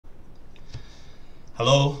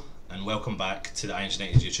Hello and welcome back to the Irons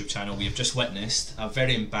United YouTube channel. We have just witnessed a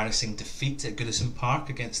very embarrassing defeat at Goodison Park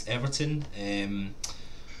against Everton.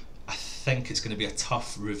 I think it's going to be a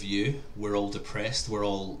tough review. We're all depressed. We're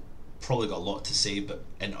all probably got a lot to say, but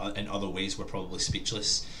in other ways we're probably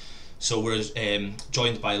speechless. So we're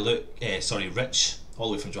joined by Rich, all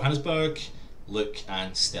the way from Johannesburg, Luke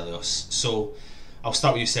and Stelios. So I'll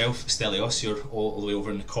start with yourself, Stelios. You're all the way over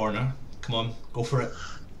in the corner. Come on, go for it.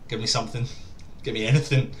 Give me something. Give me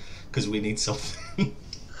anything, because we need something.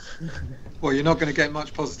 Well, you're not going to get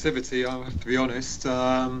much positivity, I have to be honest.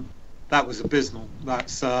 That was abysmal.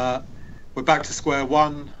 We're back to square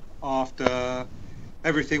one after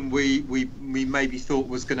everything we maybe thought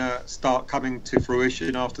was going to start coming to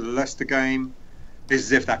fruition after the Leicester game. It's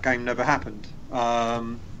as if that game never happened.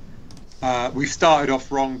 We started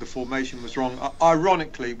off wrong. The formation was wrong.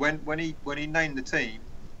 Ironically, when he named the team,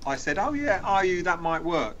 I said, "Oh yeah, that might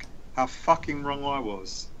work." How fucking wrong I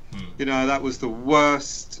was. You know, that was the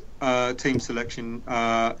worst team selection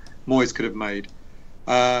Moyes could have made.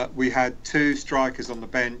 We had two strikers on the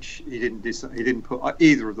bench. He didn't put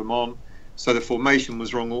either of them on, so the formation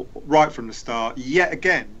was wrong right from the start. Yet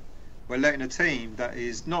again, we're letting a team that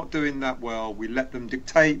is not doing that well. We let them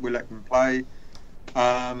dictate. We let them play.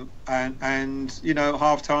 And you know,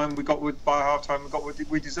 half-time we got what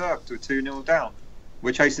we deserved. We're 2-0 down.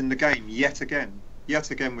 We're chasing the game yet again.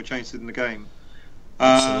 Yet again, we're chasing the game.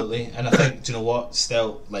 Absolutely, and I think, do you know what?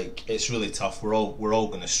 Still, like, it's really tough. We're all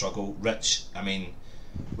going to struggle. Rich, I mean,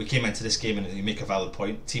 we came into this game and you make a valid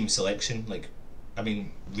point. Team selection, like, I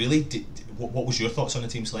mean, really, what was your thoughts on the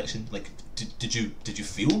team selection? Like, did you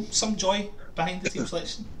feel some joy behind the team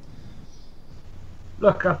selection?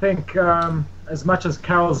 Look, I think as much as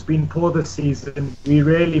Carroll's been poor this season, we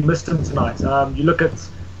really missed him tonight. You look at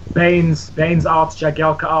Baines out,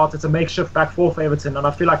 Jagielka out. It's a makeshift back four for Everton, and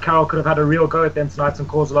I feel like Carroll could have had a real go at them tonight and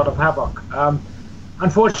caused a lot of havoc.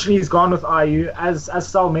 Unfortunately, he's gone with IU. As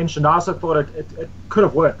Stel mentioned, I also thought it could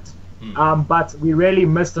have worked, but we really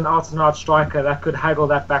missed an out-and-out striker that could haggle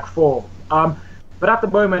that back four. But at the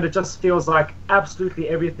moment, it just feels like absolutely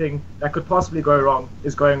everything that could possibly go wrong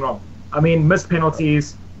is going wrong. I mean, missed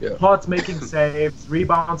penalties, Hart's making saves,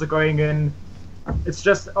 rebounds are going in. It's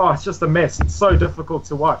just a mess. It's so difficult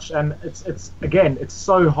to watch, and it's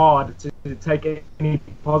so hard to take any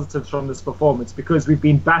positives from this performance because we've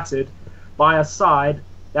been battered by a side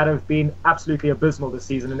that have been absolutely abysmal this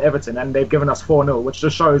season in Everton, and they've given us 4-0, which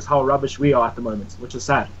just shows how rubbish we are at the moment, which is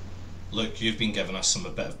sad. Look, you've been giving us a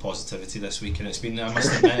bit of positivity this week, and it's been, I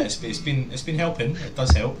must admit, it's been helping. It does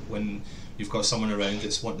help when you've got someone around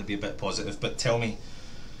that's wanting to be a bit positive. But tell me,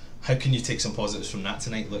 how can you take some positives from that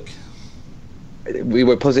tonight, Luke?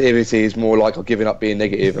 Positivity is more like I'm giving up being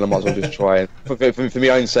negative, and I might as well just try and for my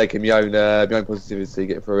own sake and my own positivity,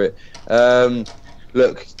 get through it.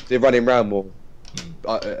 Look, they're running round more,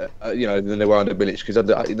 than they were under Bilic, because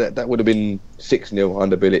that would have been 6-0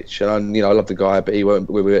 under Bilic, and I love the guy, but he won't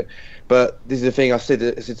with it. But this is the thing I said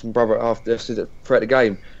to my brother after throughout the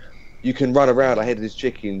game. You can run around like headless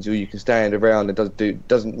chickens, or you can stand around. It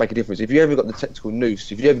doesn't make a difference. If you haven't got the technical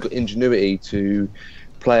nous, if you haven't got ingenuity to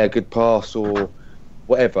play a good pass or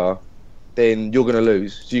whatever, then you're going to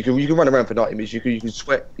lose. So you can run around for 90 minutes. You can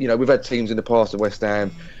sweat. We've had teams in the past at West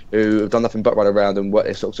Ham who have done nothing but run around and work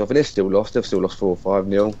their socks off, and they're still lost. They've still lost 4 or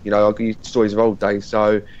 5-0. I'll give you stories of old days.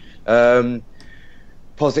 So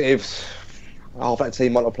positives. Half that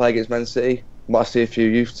team might not play against Man City. Might see a few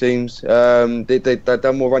youth teams. They've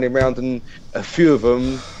done more running around, and a few of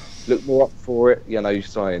them look more up for it. You're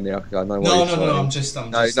sighing now. I know no. I'm just.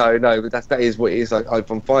 No. But that is what it is.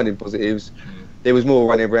 I'm finding positives. There was more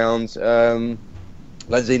running around.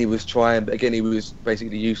 Lanzini was trying, but again, he was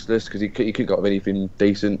basically useless because he couldn't got anything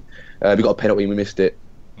decent. We got a penalty and we missed it.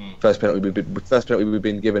 First penalty we've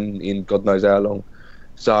been given in God knows how long.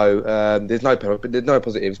 So there's no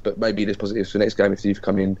positives, but maybe there's positives for the next game if you've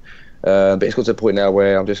come in. But it's got to a point now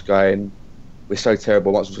where I'm just going, we're so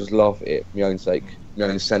terrible. I might as well just laugh at it for my own sake, my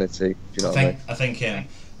own insanity. Do you know what I mean? I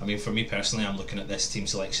think for me personally, I'm looking at this team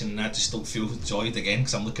selection and I just don't feel joyed again,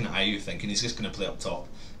 because I'm looking at IU thinking he's just going to play up top.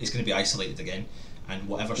 He's going to be isolated again, and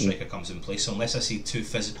whatever striker comes in place. So unless I see two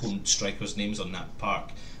physical strikers' names on that park,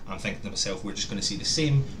 I'm thinking to myself, we're just going to see the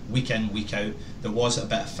same week in, week out. There was a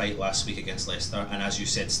bit of fight last week against Leicester, and as you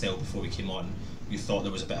said, Stel, before we came on, you thought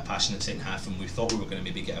there was a bit of passion in the second half, and we thought we were going to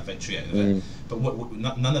maybe get a victory out of it. But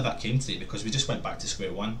none of that came today, because we just went back to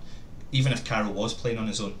square one. Even if Carroll was playing on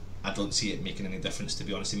his own, I don't see it making any difference, to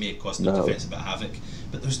be honest. He may have caused the defence a bit of havoc,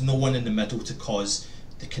 but there's no one in the middle to cause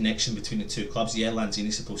the connection between the two clubs. Yeah,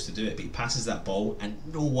 Lanzini's supposed to do it, but he passes that ball and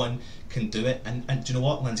no one can do it. And do you know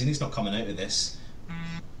what? Lanzini's not coming out of this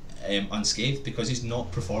unscathed because he's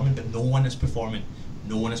not performing. But no one is performing.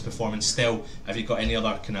 No one is performing. Still, have you got any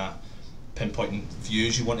other kind of pinpointing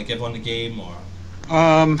views you want to give on the game, or?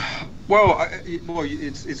 Well,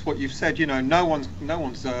 it's what you've said. You know, no one's.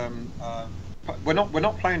 We're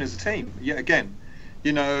not playing as a team yet again.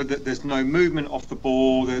 You know that there's no movement off the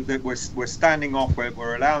ball. That we're standing off.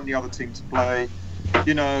 We're allowing the other team to play.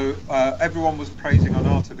 You know, everyone was praising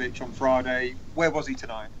Arnautovic on Friday. Where was he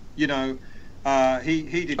tonight? You know, he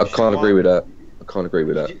didn't. I can't agree with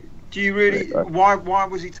that. Do you really? Why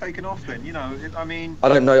was he taken off then? You know, I mean. I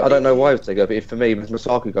don't know why he was taken off. But if for me, if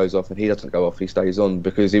Masako goes off and he doesn't go off, he stays on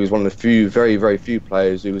because he was one of the few, very, very few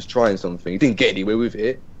players who was trying something. He didn't get anywhere with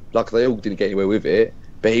it. Like they all didn't get anywhere with it,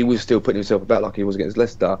 but he was still putting himself about like he was against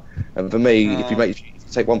Leicester. And for me, if you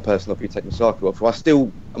take one person off, you take Masako off, who I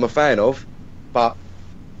still am a fan of, but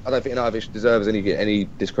I don't think Arnautovic deserves any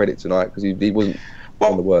discredit tonight because he wasn't.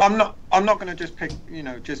 Well, I'm not going to just pick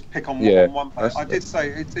on one player. I did say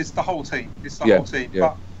it's the whole team. It's the whole team.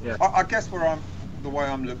 Yeah. But I guess the way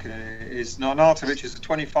I'm looking at it is, Arnautovic is a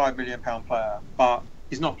 £25 million player, but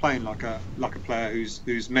he's not playing like a player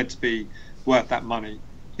who's meant to be worth that money.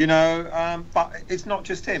 You know, but it's not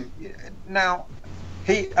just him. Now,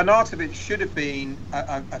 Arnautovic should have been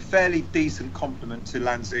a fairly decent complement to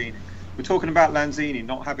Lanzini. We're talking about Lanzini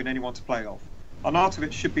not having anyone to play off.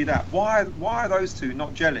 Arnautovic should be that. Why are those two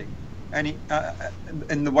not gelling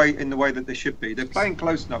in the way that they should be? They're playing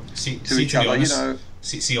close enough to each other. Honest, you know.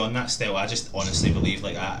 See on that Stel, I just honestly believe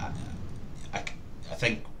I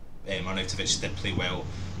think Arnautovic did play well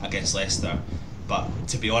against Leicester, but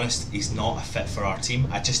to be honest, he's not a fit for our team.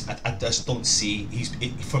 I just don't see.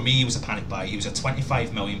 For me, he was a panic buy. He was a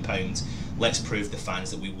 £25 million. Let's prove the fans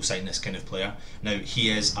that we will sign this kind of player. Now he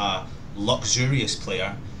is a luxurious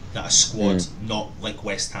player that a squad not like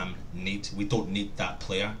West Ham need. We don't need that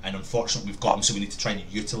player, and unfortunately we've got him, so we need to try and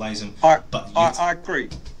utilise him. I agree.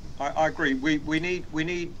 I agree. We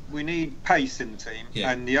need pace in the team,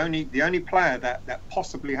 and the only player that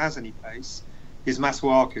possibly has any pace is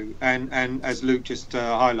Masuaku, and as Luke just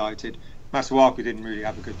highlighted, Masuaku didn't really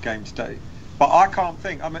have a good game today. But I can't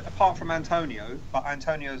think. I mean, apart from Antonio, but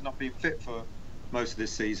Antonio's not been fit for most of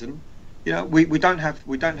this season. You know, we don't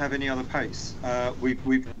have any other pace. So we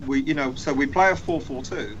play a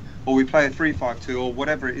 4-4-2 or we play a 3-5-2 or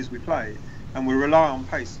whatever it is we play, and we rely on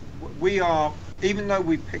pace. We are, even though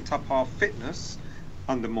we've picked up our fitness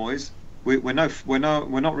under Moyes, we're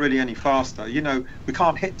not really any faster. You know, we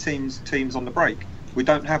can't hit teams on the break. We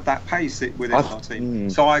don't have that pace within our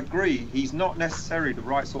team. So I agree, he's not necessarily the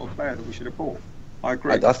right sort of player that we should have bought. I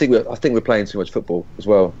agree. I think we're playing too much football as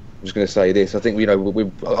well. I'm just going to say this. I think I've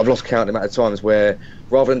lost count the amount of times where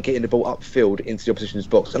rather than getting the ball upfield into the opposition's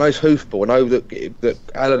box, I know it's hoofball. I know that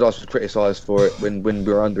Allardyce was criticised for it when we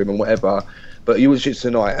were under him and whatever. But you watch it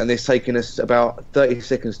tonight, and it's taken us about 30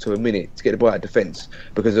 seconds to a minute to get the ball out of defence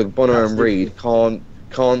because of Bonner and Reed can't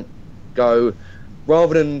go.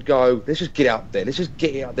 Rather than go, let's just get out there. Let's just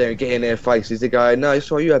get out there and get in their faces. They go, no,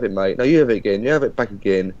 sorry, you have it, mate. No, you have it again. You have it back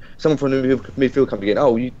again. Someone from the midfield comes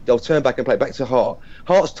again. They'll turn back and play back to Hart.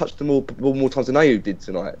 Hart's touched the ball more times than Ayew did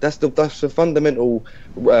tonight. That's the fundamental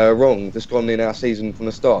wrong that's gone in our season from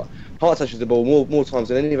the start. Hart touches the ball more times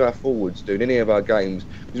than any of our forwards do in any of our games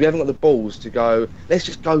because we haven't got the balls to go, let's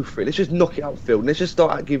just go for it. Let's just knock it upfield. And let's just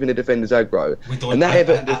start giving the defenders aggro.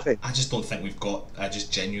 I just don't think we've got. I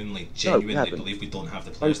just genuinely believe we don't have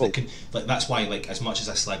the players that can. That's why, as much as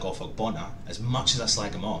I slag off Ogbonna, as much as I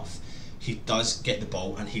slag him off, he does get the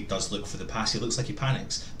ball and he does look for the pass. He looks like he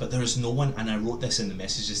panics, but there is no one. And I wrote this in the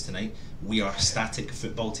messages tonight. We are a static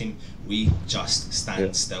football team. We just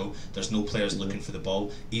stand still. There's no players looking for the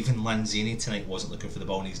ball. Even Lanzini tonight wasn't looking for the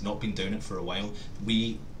ball, and he's not been doing it for a while.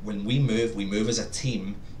 When we move as a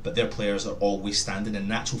team, but their players are always standing.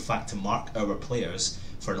 In actual fact, to mark our players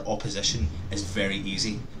for an opposition is very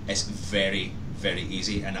easy. It's very, very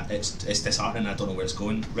easy, and it's disheartening. I don't know where it's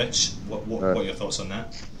going. Rich, what are your thoughts on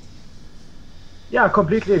that? Yeah, I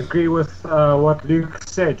completely agree with what Luke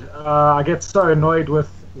said. I get so annoyed with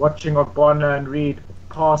watching Ogbonna and Reed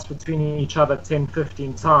pass between each other 10,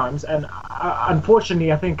 15 times. And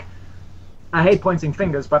unfortunately, I think, I hate pointing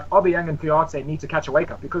fingers, but Obiang and Kouyaté need to catch a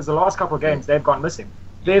wake-up because the last couple of games, they've gone missing.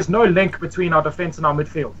 There's no link between our defence and our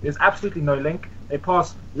midfield. There's absolutely no link. They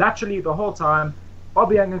pass laterally the whole time.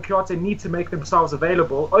 Obiang and Kouyaté need to make themselves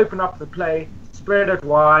available, open up the play, spread it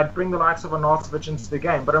wide, bring the likes of Arnautovic into the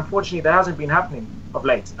game. But unfortunately, that hasn't been happening of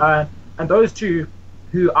late. And those two,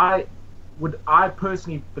 who I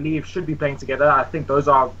personally believe should be playing together, I think those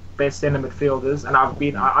are best centre midfielders. And I've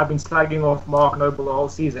been slagging off Mark Noble the whole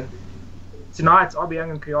season. Tonight,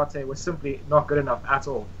 Obiang and Kouyaté were simply not good enough at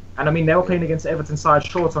all. And I mean, they were playing against Everton side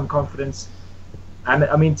short on confidence. And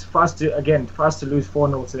I mean, for us to lose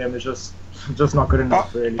 4-0 to them is just not good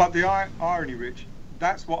enough, really. But the irony, Rich,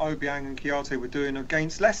 that's what Obiang and Kiarte were doing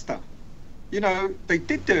against Leicester. You know, they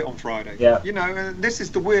did do it on Friday. Yeah. You know, and this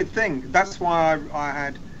is the weird thing. That's why I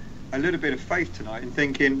had a little bit of faith tonight in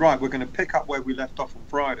thinking, right, we're going to pick up where we left off on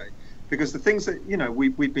Friday, because the things that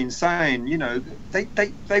we've been saying,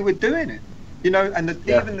 they were doing it. And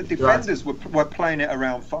even the defenders were playing it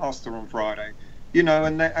around faster on Friday.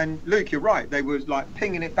 And Luke, you're right. They were like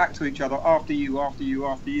pinging it back to each other after you.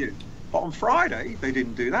 But on Friday, they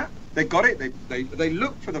didn't do that. They got it. They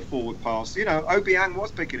looked for the forward pass. Obiang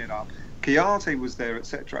was picking it up. Kiarte was there,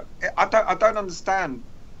 etc. I don't understand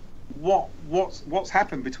what's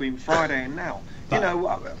happened between Friday and now. But,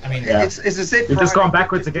 it's as if we've just gone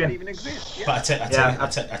backwards again. Didn't even exist. Yeah. But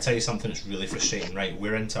I tell you something that's really frustrating. Right,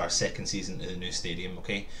 we're into our second season at the new stadium,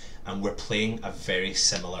 okay, and we're playing a very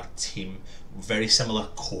similar team, very similar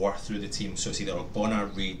core through the team. So it's either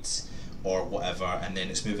Ogbonna, Reed, or whatever, and then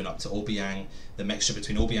it's moving up to Obiang, the mixture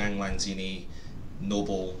between Obiang, Lanzini,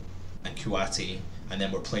 Noble, and Kouati, and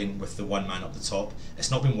then we're playing with the one man up the top.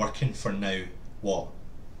 It's not been working for now.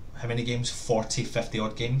 How many games? 40, 50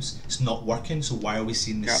 odd games. It's not working, so why are we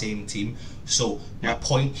seeing the same team? So my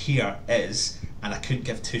point here is, and I couldn't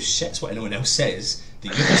give two shits what anyone else says, the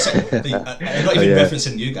youth are sitting, I'm not even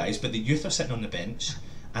referencing you guys, but the youth are sitting on the bench,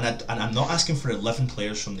 and I'm not asking for 11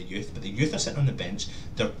 players from the youth, but the youth are sitting on the bench.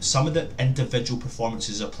 Some of the individual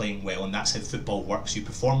performances are playing well, and that's how football works. You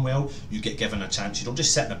perform well, you get given a chance. You don't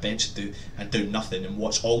just sit on a bench and do nothing and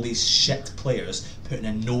watch all these shit players putting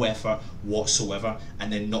in no effort whatsoever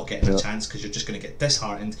and then not getting a chance because you're just going to get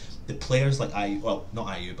disheartened. The players like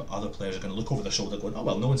not IU, but other players are going to look over their shoulder going, oh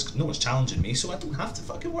well, no one's challenging me, so I don't have to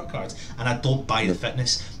fucking work hard. And I don't buy the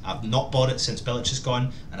fitness. I've not bought it since Bilic has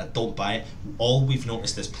gone, and I don't buy it. All we've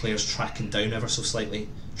noticed is players tracking down ever so slightly,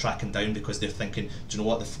 because they're thinking, do you know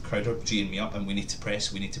what, the crowd are G'ing me up and we need to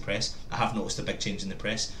press. I have noticed a big change in the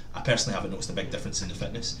press. I personally haven't noticed a big difference in the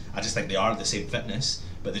fitness. I just think they are the same fitness,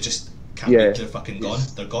 but they just can't wait till they're fucking gone.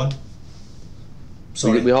 They're gone.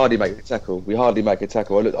 Sorry. We hardly make a tackle.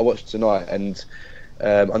 I watched tonight, and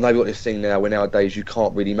I know we've got this thing now where nowadays you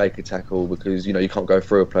can't really make a tackle because you can't go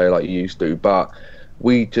through a player like you used to. But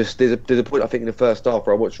there's a point I think in the first half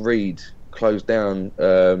where I watched Reed close down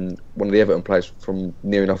one of the Everton players from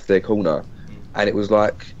near enough their corner, and it was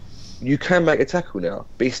like, you can make a tackle now,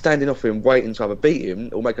 but he's standing off him waiting to either beat him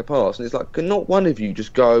or make a pass, and it's like, can not one of you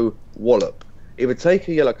just go wallop, either take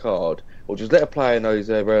a yellow card or just let a player know he's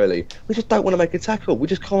there early? We just don't want to make a tackle. We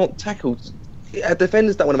just can't tackle. Our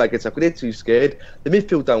defenders don't want to make a tackle. They're too scared. The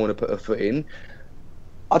midfield don't want to put a foot in.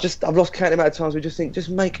 I've lost count the amount of times we just think, just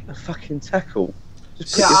make a fucking tackle.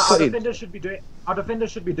 Our defenders should be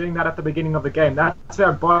doing that at the beginning of the game. That's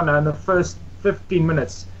where Bonner in the first 15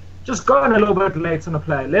 minutes just go on a little bit late on the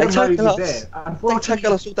play. Let him know he's there.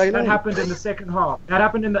 Unfortunately, that happened in the second half. That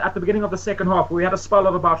happened at the beginning of the second half, where we had a spell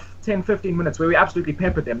of about 10-15 minutes where we absolutely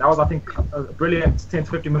peppered them. That was, I think, a brilliant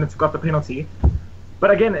 10-15 minutes. We got the penalty.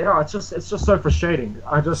 But again, it's just so frustrating.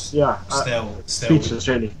 Speechless,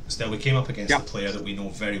 really. Stel, we came up against a player that we know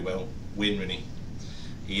very well, Wayne Rooney.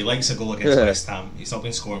 He likes a goal against West Ham. He's not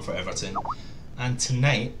been scoring for Everton. And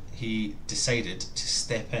tonight, he decided to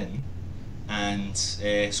step in and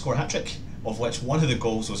score a hat-trick, of which one of the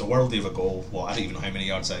goals was a worldie of a goal. Well, I don't even know how many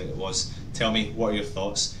yards out it was. Tell me, what are your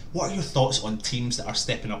thoughts? What are your thoughts on teams that are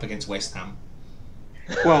stepping up against West Ham?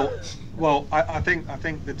 Well, I think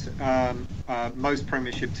that most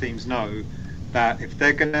Premiership teams know that if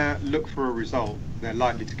they're going to look for a result, they're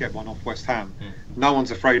likely to get one off West Ham. No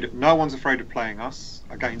one's afraid of playing us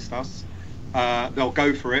against us. They'll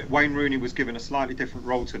go for it. Wayne Rooney was given a slightly different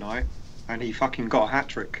role tonight, and he fucking got a hat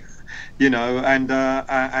trick. And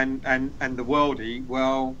the worldie.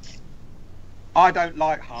 Well, I don't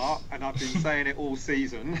like Hart, and I've been saying it all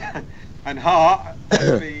season. And Hart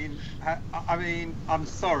has been. I mean, I'm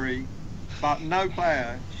sorry, but no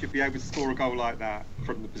player should be able to score a goal like that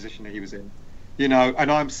from the position that he was in.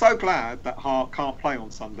 And I'm so glad that Hart can't play on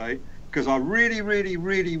Sunday, because I really, really,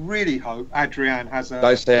 really, really hope Adrian has a.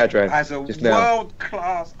 Don't say Adrian. Has a world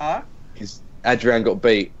class. Adrian got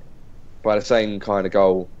beat by the same kind of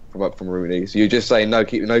goal from Rooney. So you're just saying no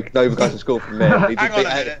guys to score from there. Hang on a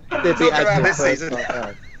minute. This season.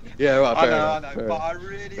 Yeah, right. I know, but I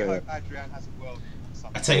really hope Adrian has a world.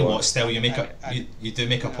 I tell you what, Stel, you do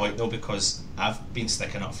make a point though, because I've been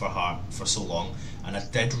sticking up for Hart for so long, and I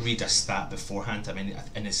did read a stat beforehand. I mean,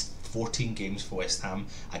 in his 14 games for West Ham,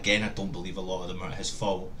 again, I don't believe a lot of them are his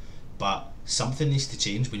fault, but something needs to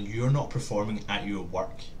change when you're not performing at your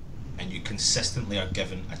work. and you consistently are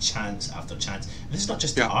given a chance after chance. And this is not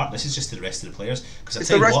just to Art, this is just to the rest of the players. Because it's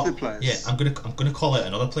the rest of the players. Yeah, I'm gonna call out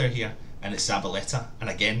another player here, and it's Zabaleta. And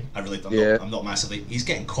again, I'm not massively. He's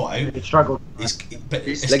getting caught out. He struggled. He's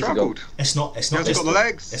struggled. It's not he just got the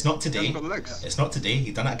legs. It's not today. He hasn't got the legs. It's not today.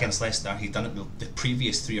 He done it against Leicester. He done it the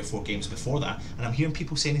previous 3 or 4 games before that. And I'm hearing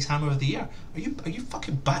people saying he's hammer of the year. Are you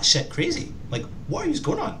fucking batshit crazy? Like, what is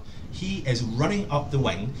going on? He is running up the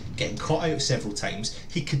wing, getting caught out several times.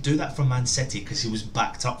 He could do that for Man City because he was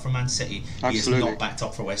backed up for Man City. Absolutely. He is not backed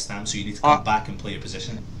up for West Ham, so you need to come back and play your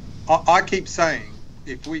position. I keep saying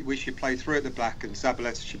if we should play 3 at the back and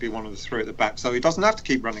Zabaleta should be one of the 3 at the back, so he doesn't have to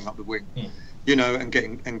keep running up the wing, you know, and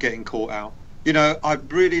getting caught out. You know, I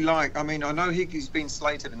really like. I mean, I know he's been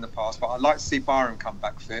slated in the past, but I'd like to see Byron come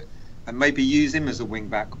back fit. And maybe use him as a wing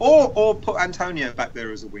back, or put Antonio back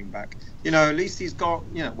there as a wing back. You know, at least he's got,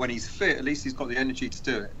 you know, when he's fit, at least he's got the energy to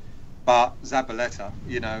do it. But Zabaleta,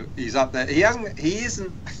 you know, he's up there. He hasn't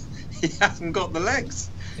got the legs.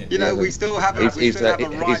 You know, we still have a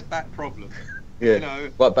right back problem. Yeah, you know,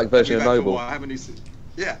 right back version of Noble.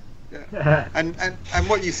 Yeah. And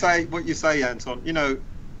what you say, Anton. You know,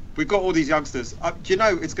 we've got all these youngsters. Do you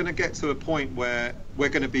know it's going to get to a point where we're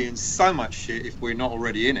going to be in so much shit if we're not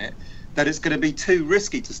already in it, that it's going to be too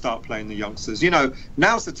risky to start playing the youngsters. You know,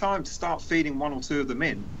 now's the time to start feeding 1 or 2 of them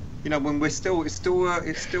in. You know, when it's still what, a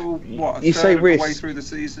third of the way through the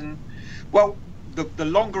season. Well, the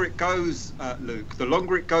longer it goes, Luke, the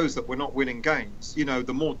longer it goes that we're not winning games. You know,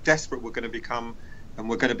 the more desperate we're going to become, and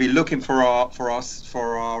we're going to be looking for our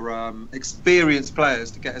experienced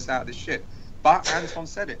players to get us out of this shit. But Anton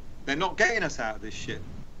said it. They're not getting us out of this shit.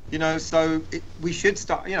 You know, so we should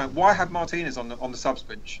start. You know, why have Martinez on the subs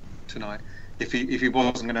bench tonight if he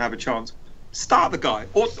wasn't going to have a chance? Start the guy.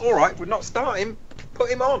 Or all right, we're not starting.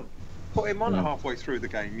 Put him on. Halfway through the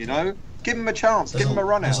game. You know, give him a chance. Give him a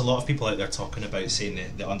run out. There's a lot of people out there talking about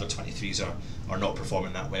saying the under 23s are not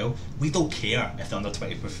performing that well. We don't care if the under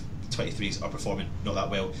 23s are performing not that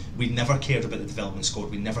well. We never cared about the development squad.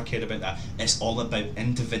 We never cared about that. It's all about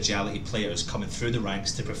individuality players coming through the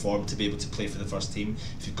ranks to perform, to be able to play for the first team.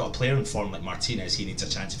 If you've got a player in form like Martinez, he needs a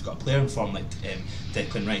chance. If you've got a player in form like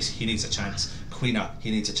Declan Rice, he needs a chance. Quina, he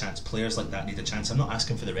needs a chance. Players like that need a chance. I'm not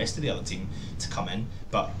asking for the rest of the other team to come in,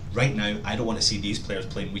 but right now I don't want to see these players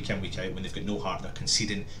playing week in, week out when they've got no heart. They're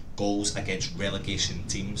conceding goals against relegation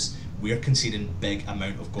teams. We're conceding big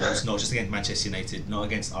amount of goals, not just against Manchester United, not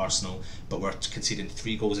against Arsenal, but we're conceding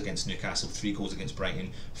 3 goals against Newcastle, 3 goals against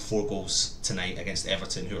Brighton, 4 goals tonight against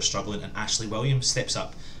Everton, who are struggling, and Ashley Williams steps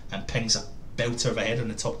up and pings a belter of a header in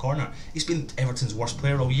the top corner. He's been Everton's worst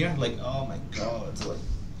player all year. Like, oh my god.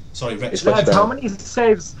 Sorry, Rich. Lads, how many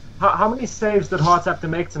saves did Hart have to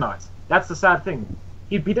make tonight? That's the sad thing.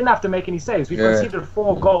 He didn't have to make any saves. We conceded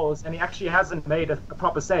 4 goals, and he actually hasn't made a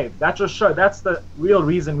proper save. That just shows that's the real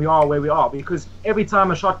reason we are where we are. Because every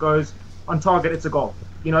time a shot goes on target, it's a goal.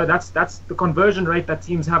 You know, that's the conversion rate that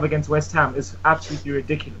teams have against West Ham is absolutely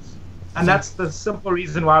ridiculous. And that's the simple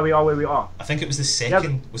reason why we are where we are. I think it was the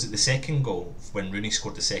second. Was it the second goal when Rooney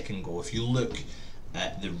scored the second goal? If you look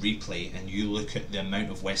at the replay and you look at the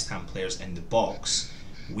amount of West Ham players in the box,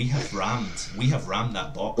 we have rammed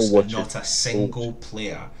that box, and not a single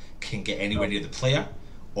player can get anywhere near the player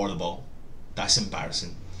or the ball. That's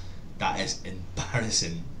embarrassing. That is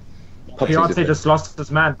embarrassing. Piante just lost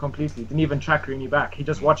his man completely. Didn't even track Rooney back. He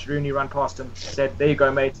just watched Rooney run past him. Said, "There you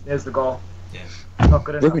go, mate. There's the goal." Yeah. Not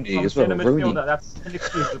good enough. Rooney as well. Midfielder, that's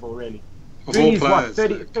inexcusable, really. Rooney's what?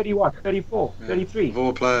 30 what? 34, 33. Of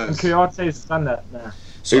all players. And Piante's done that. Nah.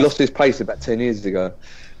 So he lost his pace about 10 years ago.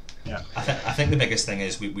 Yeah. I think the biggest thing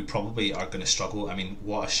is we probably are going to struggle. I mean,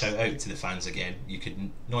 what a shout out to the fans again. You could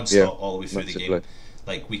non-stop all the way through the game.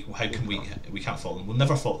 Like we can't fault them. We'll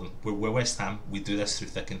never fault them. We're West Ham. We do this through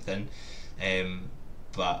thick and thin.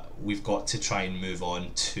 But we've got to try and move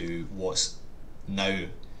on to what's now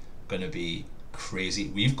going to be crazy.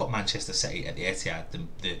 We've got Manchester City at the Etihad,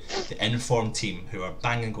 the informed team who are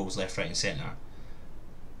banging goals left, right, and centre,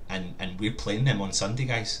 and we're playing them on Sunday,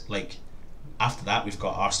 guys. Like, after that, we've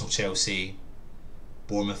got Arsenal, Chelsea,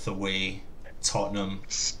 Bournemouth away, Tottenham,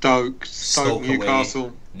 Stoke away,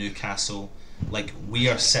 Newcastle. Like, we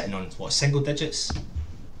are sitting on what, single digits,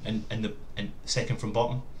 in second from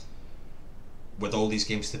bottom, with all these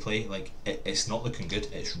games to play. Like, it's not looking good.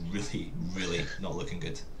 It's really, really not looking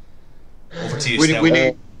good. Over to you,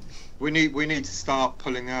 Stel. We need to start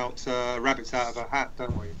pulling out rabbits out of a hat,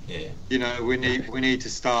 don't we? Yeah. You know, we need to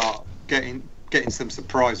start getting some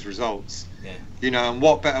surprise results. Yeah. You know, and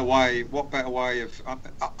what better way of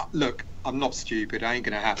look, I'm not stupid. It ain't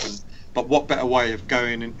going to happen. But what better way of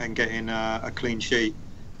going and getting a clean sheet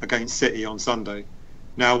against City on Sunday?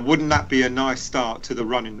 Now, wouldn't that be a nice start to the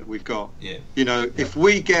running that we've got? Yeah. You know, if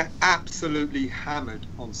we get absolutely hammered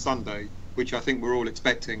on Sunday, which I think we're all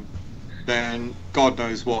expecting, then God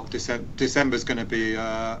knows what December's going to be.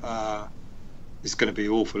 It's going to be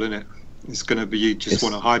awful, isn't it? It's going to be you just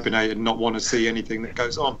want to hibernate and not want to see anything that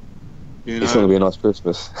goes on. You know? It's going to be a nice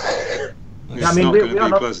Christmas. It's not going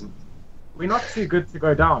to be pleasant. We're not too good to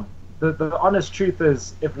go down. The honest truth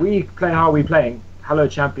is, if we play how we're playing, hello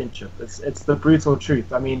Championship. It's the brutal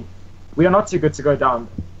truth. I mean, we are not too good to go down.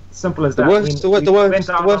 Simple as that. The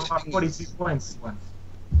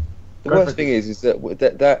worst thing is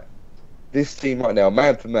that this team right now,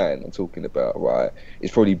 man for man, I'm talking about, right,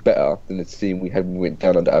 is probably better than the team we had when we went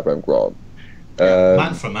down under Avram Grant.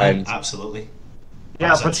 Man for man, absolutely.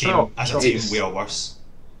 Yeah, as a team, we are worse.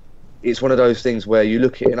 It's one of those things where you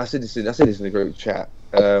look at it, and I said this in a group chat,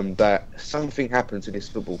 that something happened to this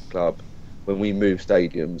football club when we moved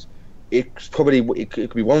stadiums. It could be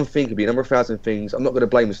one thing, it could be a number of thousand things. I'm not going to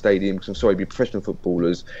blame the stadium because I'm sorry, we're professional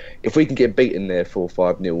footballers. If we can get beaten there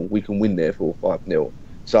 4-5-0, we can win there 4-5-0.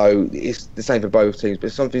 So it's the same for both teams,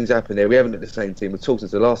 but something's happened there. We haven't looked at the same team. We've talked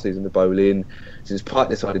since the last season of bowling, since Pike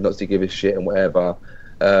decided not to give a shit and whatever.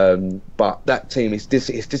 But that team is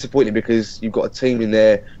it's disappointing because you've got a team in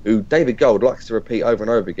there who David Gold likes to repeat over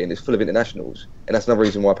and over again. It's full of internationals, and that's another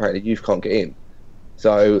reason why apparently youth can't get in.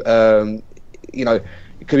 So you know,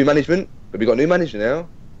 it could be management, but we've got a new manager now,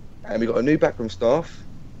 and we've got a new backroom staff.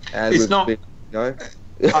 And it's not. You know,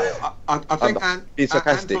 I think it's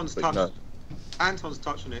sarcastic, Anton's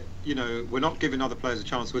touched on it. You know, we're not giving other players a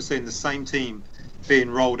chance. We're seeing the same team being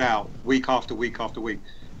rolled out week after week after week.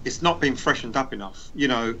 It's not been freshened up enough. You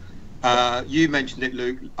know, you mentioned it,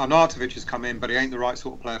 Luke. Arnautovic has come in, but he ain't the right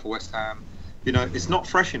sort of player for West Ham. You know, it's not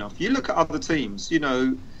fresh enough. You look at other teams. You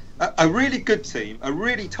know, a really good team, a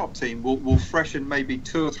really top team will freshen maybe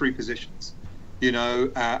 2 or 3 positions. You know,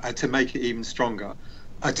 to make it even stronger.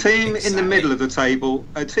 A team in the middle of the table,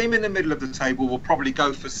 will probably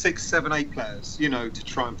go for 6, 7, 8 players. You know, to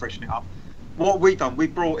try and freshen it up. What we've done, we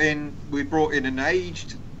brought in an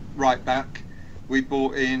aged right back. We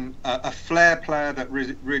brought in a flair player that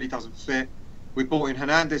really doesn't fit. We brought in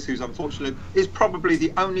Hernandez, who's unfortunately is probably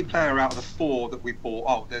the only player out of the 4 that we bought.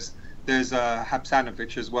 Oh, there's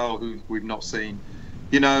Habsanovic as well, who we've not seen.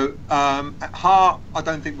 You know, at Hart, I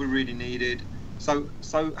don't think we really needed. So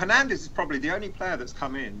Hernandez is probably the only player that's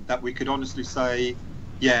come in that we could honestly say,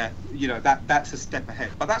 yeah, you know, that's a step ahead.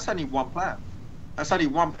 But that's only one player. That's only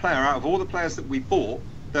one player out of all the players that we bought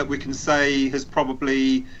that we can say has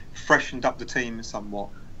probably freshened up the team somewhat.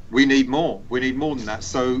 We need more. We need more than that.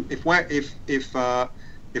 So if we're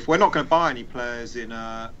not going to buy any players in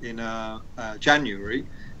January,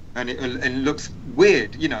 and it looks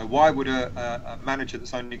weird, you know, why would a manager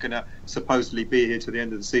that's only going to supposedly be here to the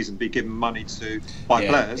end of the season be given money to buy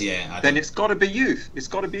players? Then it's got to be youth. It's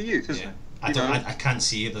got to be youth, isn't it? I can't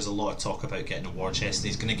see it. There's a lot of talk about getting a war chest.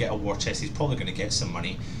 He's going to get a war chest. He's probably going to get some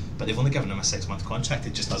money, but they've only given him a 6-month contract.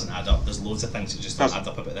 It just doesn't add up. There's loads of things that just don't add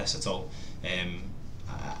up about this at all.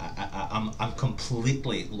 I'm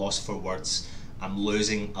completely lost for words. I'm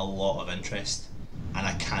losing a lot of interest, and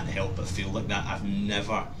I can't help but feel like that. I've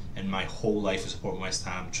never in my whole life of supporting West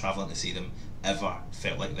Ham, travelling to see them, ever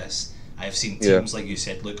felt like this. I have seen teams, like you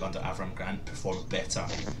said, look, under Avram Grant perform better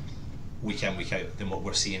week in, week out than what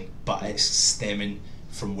we're seeing, but it's stemming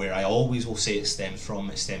from where I always will say it stems from.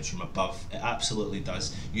 It stems from above. It absolutely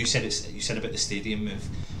does. You said about the stadium move,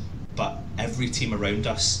 but every team around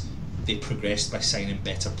us, they progressed by signing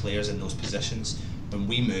better players in those positions. When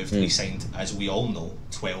we moved, we signed, as we all know,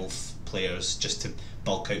 12 players just to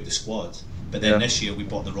bulk out the squad. But then this year we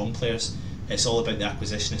bought the wrong players. It's all about the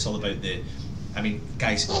acquisition. It's all about I mean,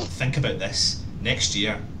 guys, think about this. Next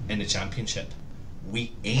year in the Championship,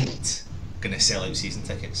 we ain't going to sell out season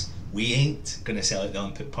tickets. We ain't going to sell out the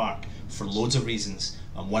Olympic Park for loads of reasons.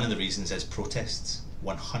 And one of the reasons is protests.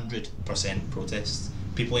 100% protests.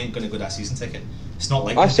 People ain't going to go that season ticket. It's not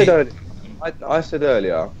like I said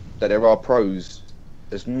earlier that there are pros,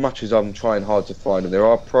 as much as I'm trying hard to find them, there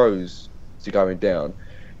are pros to going down.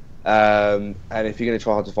 And if you're going to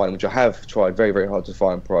try hard to find them, which I have tried very, very hard to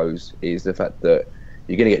find pros, is the fact that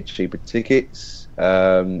you're going to get cheaper tickets.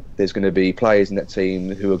 There's going to be players in that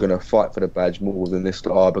team who are going to fight for the badge more than this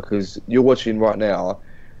are, because you're watching right now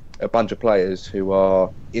a bunch of players who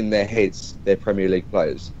are in their heads they're Premier League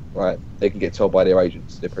players, right? They can get told by their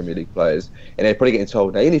agents they're Premier League players, and they're probably getting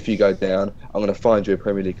told, now even if you go down, I'm going to find you a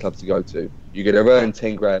Premier League club to go to. You're going to earn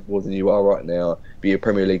 10 grand more than you are right now, be a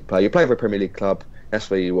Premier League player. You're playing for a Premier League club, that's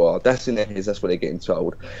where you are. That's in their heads, that's what they're getting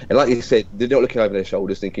told. And like you said, they're not looking over their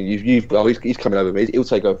shoulders thinking, he's coming over me, he'll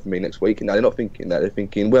take over for me next week. And no, they're not thinking that. They're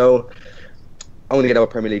thinking, well, I want to get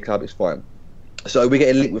another Premier League club. It's fine. So we're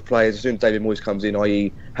getting linked with players as soon as David Moyes comes in,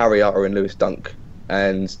 i.e. Harry Utter and Lewis Dunk.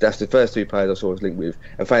 And that's the first 2 players I saw us linked with.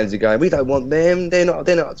 And fans are going, we don't want them. They're not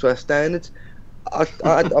up to our standards. I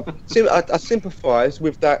sympathise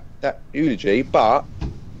with that eulogy, but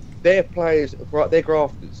they're players, right? They're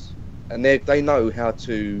grafters, and they know how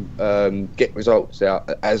to get results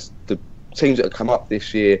out, as the teams that have come up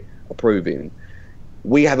this year are proving.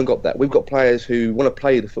 We haven't got that. We've got players who want to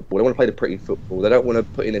play the football. They want to play the pretty football. They don't want to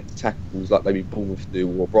put in the tackles like maybe Bournemouth do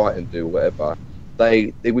or Brighton do or whatever.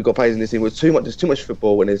 We've got players in this team with there's too much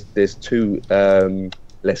football, and there's too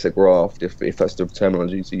lesser graft, if that's the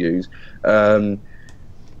terminology to use. There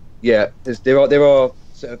are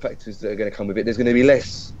certain factors that are going to come with it. There's going to be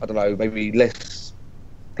less, I don't know, maybe less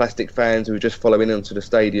plastic fans who are just following onto the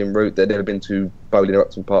stadium route. They've never been to bowling or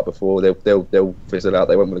Upton Park before. They'll fizzle out.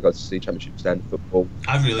 They won't want to go to see Championship standard football.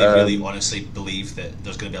 I really honestly believe that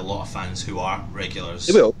there's going to be a lot of fans who are regulars,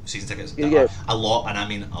 season tickets, a lot, and I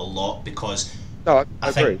mean a lot, because I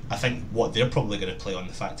agree. I think what they're probably going to play on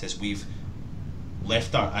the fact is we've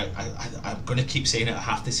left our. I'm going to keep saying it. I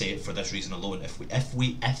have to say it for this reason alone. If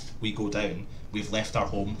we go down, we've left our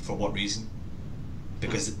home for what reason?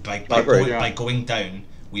 Because by going down,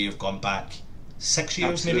 we have gone back 6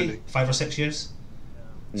 years, maybe 5 or 6 years.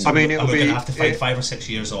 So I mean, we're going to have to find 5 or 6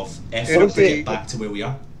 years of effort to get back to where we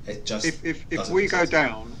are. It just if we go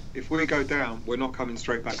down, we're not coming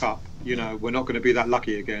straight back up. You know, we're not going to be that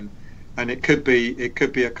lucky again. And it could be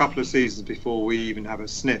a couple of seasons before we even have a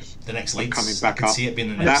sniff. The next Leeds, coming back up. See it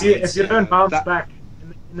being the next if you don't bounce back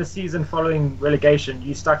in the season following relegation,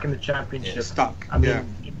 you're stuck in the Championship. You're stuck. I mean,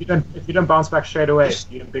 if you don't bounce back straight away,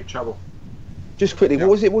 you're in big trouble. Just quickly, what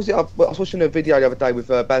was it? I was watching a video the other day with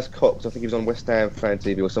Baz Cox. I think he was on West Ham Fan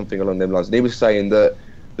TV or something along them lines, and he was saying that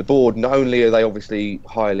the board, not only are they obviously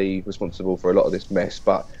highly responsible for a lot of this mess,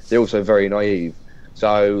 but they're also very naive.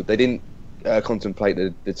 So they didn't contemplate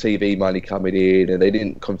the TV money coming in, and they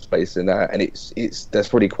didn't contemplate this and that, and that's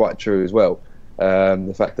probably quite true as well.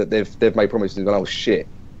 The fact that they've made promises and gone, oh shit,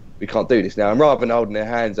 we can't do this now, and rather than holding their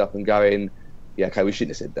hands up and going, yeah, okay, we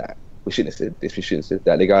shouldn't have said that. We shouldn't have said this. We shouldn't have said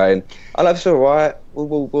that. They're going, "Oh, that's all right.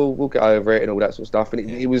 We'll get over it and all that sort of stuff." And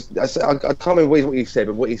it was. I can't remember what he said,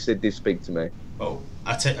 but what he said did speak to me. Well,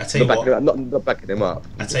 I tell you what. Not backing him up.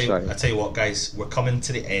 I tell you what, guys. We're coming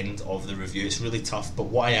to the end of the review. It's really tough, but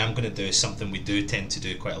what I am going to do is something we do tend to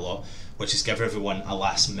do quite a lot, which is give everyone a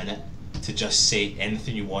last minute to just say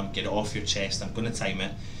anything you want, get it off your chest. I'm going to time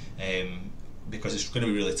it because it's going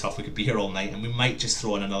to be really tough. We could be here all night, and we might just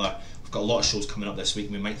throw in another. Got a lot of shows coming up this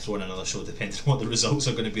week. We might throw in another show depending on what the results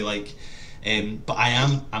are going to be like. But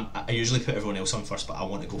I usually put everyone else on first, but I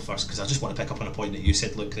want to go first because I just want to pick up on a point that you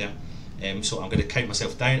said, Luke, there. So I'm going to count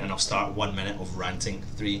myself down and I'll start 1 minute of ranting.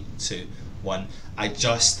 3, 2, 1.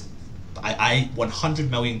 I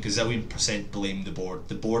 100 million gazillion% blame the board.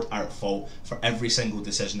 The board are at fault for every single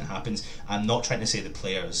decision that happens. I'm not trying to say the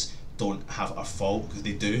players don't have our fault, because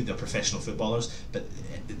they do. They're professional footballers, but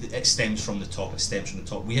it stems from the top.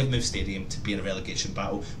 We have moved stadium to be in a relegation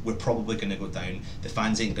battle. We're probably going to go down. The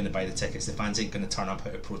fans ain't going to buy the tickets. The fans ain't going to turn up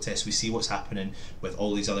out of protest. We see what's happening with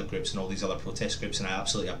all these other groups and all these other protest groups, and I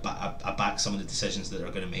back some of the decisions that they're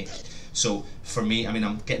going to make. So for me, I mean,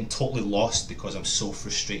 I'm getting totally lost because I'm so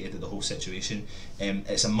frustrated at the whole situation.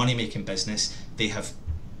 It's a money-making business. They have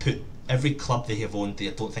put every club they have owned, I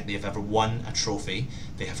don't think they have ever won a trophy.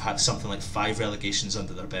 They have had something like 5 relegations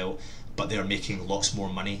under their belt, but they are making lots more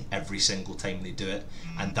money every single time they do it,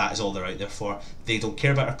 and that is all they're out there for. They don't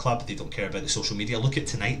care about our club, they don't care about the social media. Look at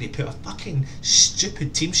tonight, they put a fucking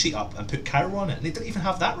stupid team sheet up and put Carroll on it, and they didn't even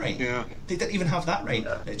have that right. They didn't even have that right.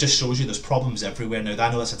 It just shows you there's problems everywhere. Now,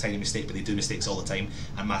 I know that's a tiny mistake, but they do mistakes all the time,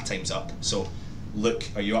 and my time's up. So, Luke,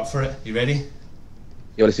 are you up for it? You ready?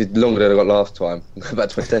 Yeah, this is longer than I got last time. About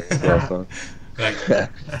 20 seconds last time. Right.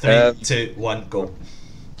 3, 2, 1, go.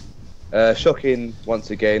 Shocking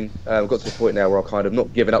once again. I've got to the point now where I'm kind of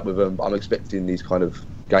not giving up with them, but I'm expecting these kind of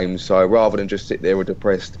games. So rather than just sit there or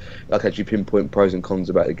depressed, I can actually pinpoint pros and cons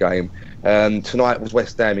about the game. Tonight was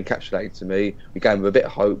West Ham encapsulated to me. We gave them a bit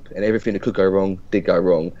of hope, and everything that could go wrong did go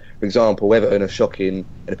wrong. For example, Everton are shocking,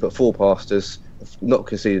 and they put 4 past us, not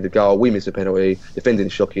conceded the goal. We missed a penalty. Defending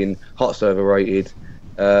is shocking. Hearts are overrated.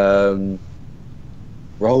 Rolling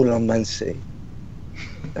on Man City.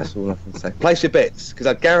 That's all I can say. Place your bets, because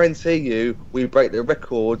I guarantee you we break the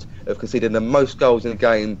record of conceding the most goals in a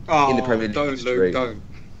game in the Premier League history. Luke,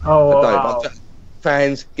 don't. Wow.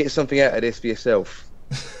 Fans, get something out of this for yourself.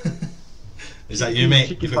 Is that you,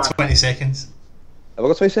 mate? You've got 20 seconds. Have I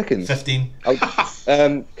got 20 seconds? 15.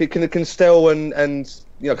 Can Stel and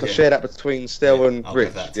share that between Stel and I'll give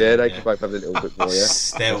Rich. that to Yeah, him, they yeah. can both have a little bit more. Yeah.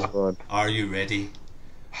 Stel, are you ready?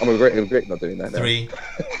 I'm regret not doing that now. 3,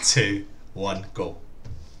 2, 1, go.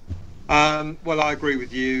 Well, I agree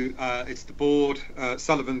with you. It's the board.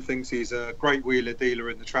 Sullivan thinks he's a great wheeler dealer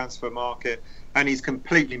in the transfer market, and he's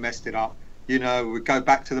completely messed it up. You know, we go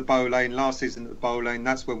back to the Bow Lane last season. At the Bow Lane,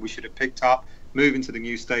 that's when we should have picked up, moved into the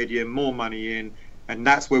new stadium, more money in, and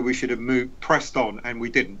that's where we should have pressed on, and we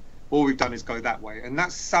didn't. All we've done is go that way, and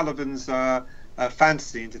that's Sullivan's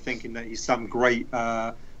fantasy into thinking that he's some great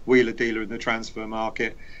wheeler dealer in the transfer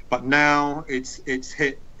market. But now it's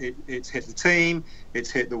hit the team, it's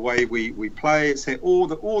hit the way we play, it's hit all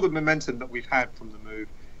the momentum that we've had from the move.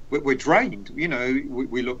 We're drained. You know,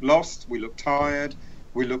 we look lost, we look tired,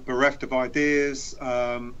 we look bereft of ideas.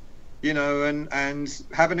 You know, and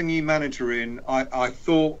having a new manager in, I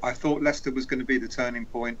thought Leicester was going to be the turning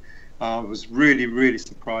point. I was really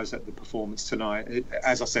surprised at the performance tonight.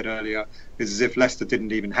 As I said earlier, it's as if Leicester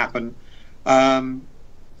didn't even happen.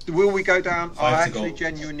 Will we go down? I actually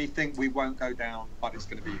genuinely think we won't go down, but it's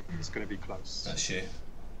going to be close. That's you.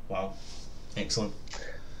 Wow, excellent.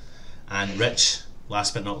 And Rich,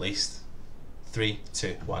 last but not least, 3,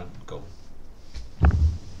 2, 1, go.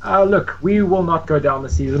 Look, we will not go down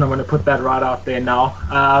this season. I'm going to put that right out there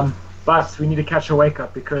now. But we need to catch a wake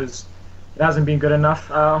up because it hasn't been good enough.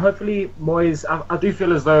 Hopefully, Moyes, I do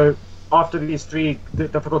feel as though after these 3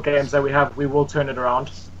 difficult games that we have, we will turn it around.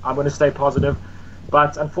 I'm going to stay positive.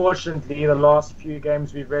 But unfortunately, the last few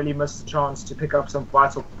games, we've really missed the chance to pick up some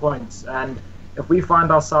vital points. And if we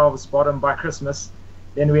find ourselves bottom by Christmas,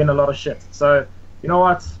 then we're in a lot of shit. So, you know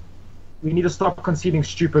what? We need to stop conceding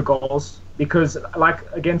stupid goals. Because, like,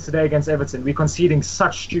 again today against Everton, we're conceding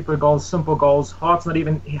such stupid goals, simple goals. Hart's not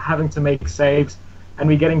even having to make saves. And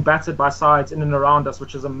we're getting battered by sides in and around us,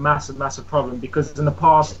 which is a massive problem. Because in the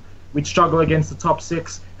past, we'd struggle against the top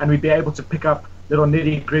 6, and we'd be able to pick up little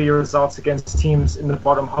nitty-gritty results against teams in the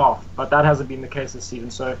bottom half. But that hasn't been the case this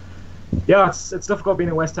season. So, yeah, it's difficult being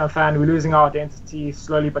a West Ham fan. We're losing our identity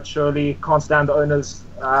slowly but surely. Can't stand the owners.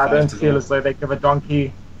 I don't feel as though they give a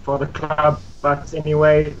donkey for the club. But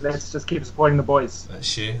anyway, let's just keep supporting the boys.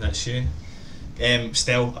 That's you.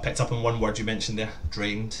 Stel, I picked up on one word you mentioned there,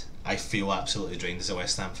 drained. I feel absolutely drained as a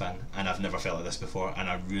West Ham fan, and I've never felt like this before, and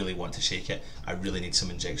I really want to shake it. I really need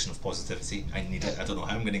some injection of positivity. I need it. I don't know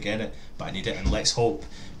how I'm going to get it, but I need it, and let's hope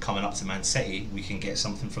coming up to Man City we can get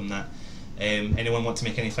something from that. Anyone want to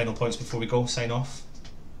make any final points before we go? Sign off?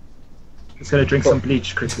 Just going to drink some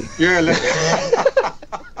bleach quickly. Yeah,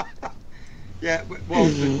 yeah. Well,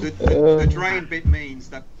 the drain bit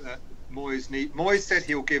means that Moyes said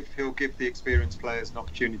he'll give the experienced players an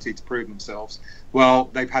opportunity to prove themselves. Well,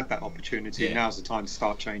 they've had that opportunity. Yeah. Now's the time to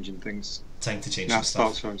start changing things. Time to change some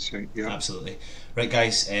stuff. Yeah. Absolutely. Right,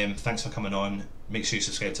 guys. Thanks for coming on. Make sure you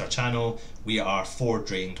subscribe to our channel. We are 4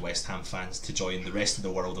 drained West Ham fans to join the rest of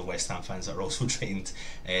the world of West Ham fans that are also drained.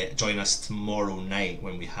 Join us tomorrow night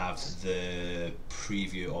when we have the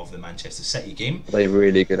preview of the Manchester City game. Are they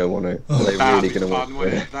really going to want to? Are they really going to want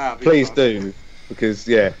to? Please do. Because,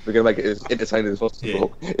 yeah, we're going to make it as entertaining as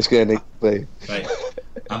possible. Yeah. It's going to need to be. Right.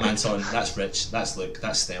 I'm Anton, that's Rich, that's Luke,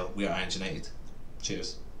 that's Stel. We are Irons United.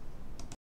 Cheers.